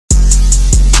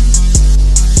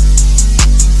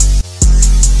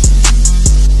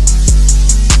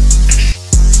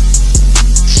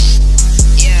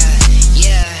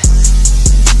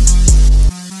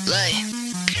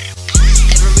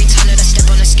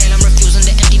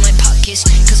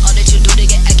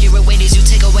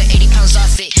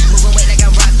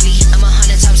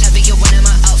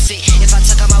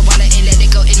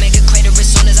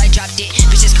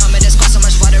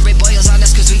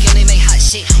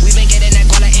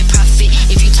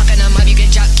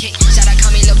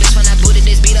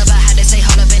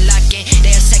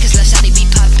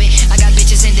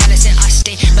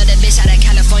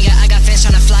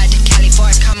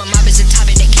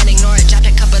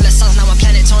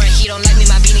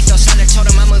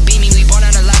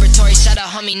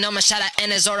I'ma shout out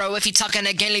Anna Zorro. If you talking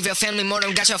again, leave your family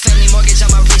mortem. Got your family mortgage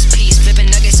on my wrist piece. Flipping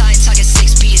nuggets, I ain't talking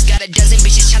 6 piece. Got a dozen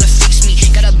bitches tryna fix me.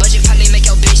 Got a budget, probably make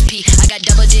your bitch pee. I got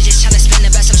double digits tryna spend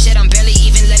about some shit I'm barely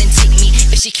even letting tick me.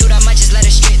 If she cute, I might just let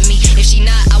her strip me. If she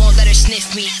not, I won't let her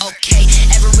sniff me. Okay,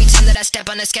 every time that I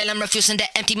step on the scale, I'm refusing to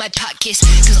empty my pockets.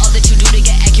 Cause all that you do to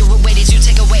get